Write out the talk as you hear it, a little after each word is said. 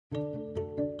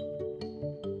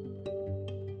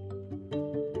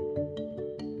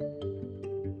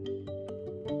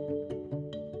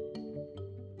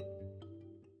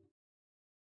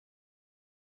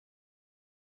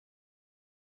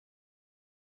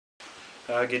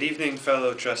Good evening,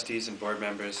 fellow trustees and board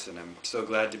members, and I'm so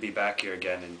glad to be back here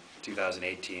again in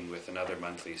 2018 with another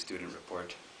monthly student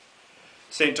report.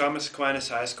 St. Thomas Aquinas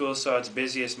High School saw its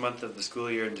busiest month of the school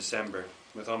year in December,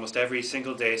 with almost every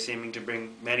single day seeming to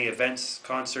bring many events,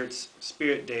 concerts,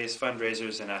 spirit days,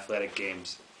 fundraisers, and athletic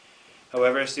games.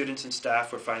 However, students and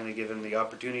staff were finally given the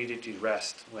opportunity to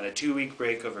rest when a 2-week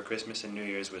break over Christmas and New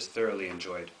Year's was thoroughly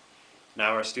enjoyed.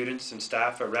 Now our students and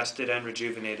staff are rested and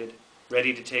rejuvenated,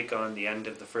 ready to take on the end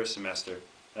of the first semester,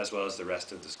 as well as the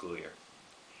rest of the school year.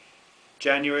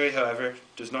 January, however,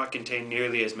 does not contain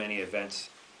nearly as many events,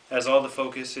 as all the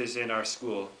focus is in our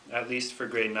school, at least for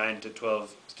grade 9 to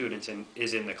 12 students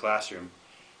is in the classroom,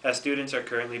 as students are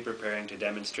currently preparing to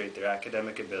demonstrate their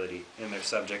academic ability in their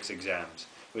subjects' exams,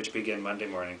 which begin Monday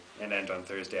morning and end on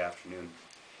Thursday afternoon.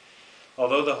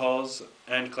 Although the halls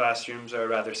and classrooms are a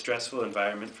rather stressful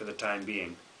environment for the time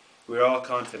being, we are all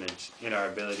confident in our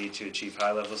ability to achieve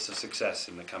high levels of success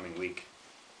in the coming week.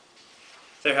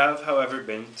 There have, however,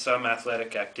 been some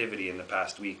athletic activity in the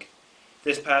past week.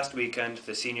 This past weekend,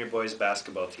 the senior boys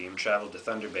basketball team traveled to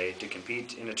Thunder Bay to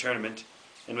compete in a tournament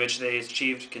in which they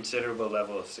achieved considerable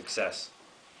level of success.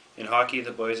 In hockey,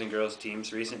 the boys and girls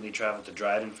teams recently traveled to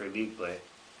Dryden for league play.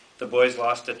 The boys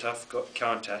lost a tough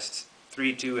contest,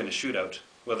 3-2 in a shootout,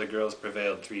 while the girls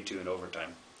prevailed 3-2 in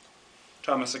overtime.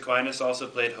 Thomas Aquinas also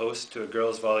played host to a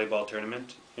girls' volleyball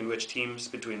tournament in which teams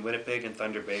between Winnipeg and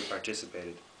Thunder Bay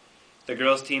participated. The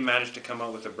girls' team managed to come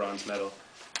out with a bronze medal,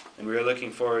 and we are looking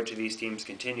forward to these teams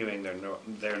continuing their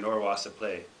Norwassa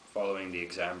play following the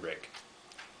exam break.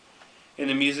 In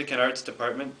the music and arts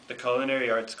department, the culinary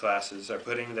arts classes are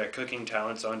putting their cooking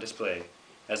talents on display,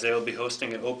 as they will be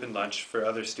hosting an open lunch for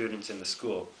other students in the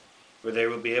school, where they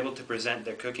will be able to present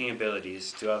their cooking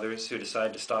abilities to others who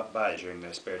decide to stop by during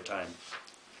their spare time.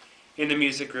 In the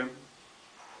music room,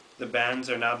 the bands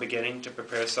are now beginning to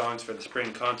prepare songs for the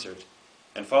spring concert,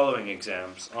 and following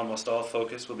exams, almost all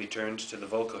focus will be turned to the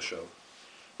vocal show.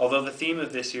 Although the theme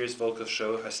of this year's vocal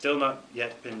show has still not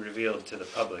yet been revealed to the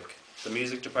public, the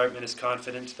music department is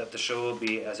confident that the show will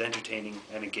be as entertaining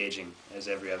and engaging as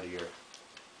every other year.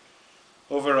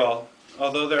 Overall,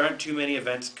 although there aren't too many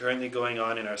events currently going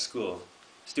on in our school,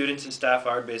 students and staff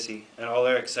are busy and all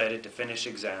are excited to finish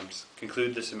exams,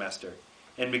 conclude the semester,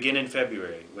 and begin in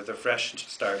February with a fresh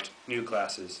start, new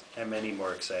classes, and many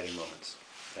more exciting moments.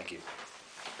 Thank you.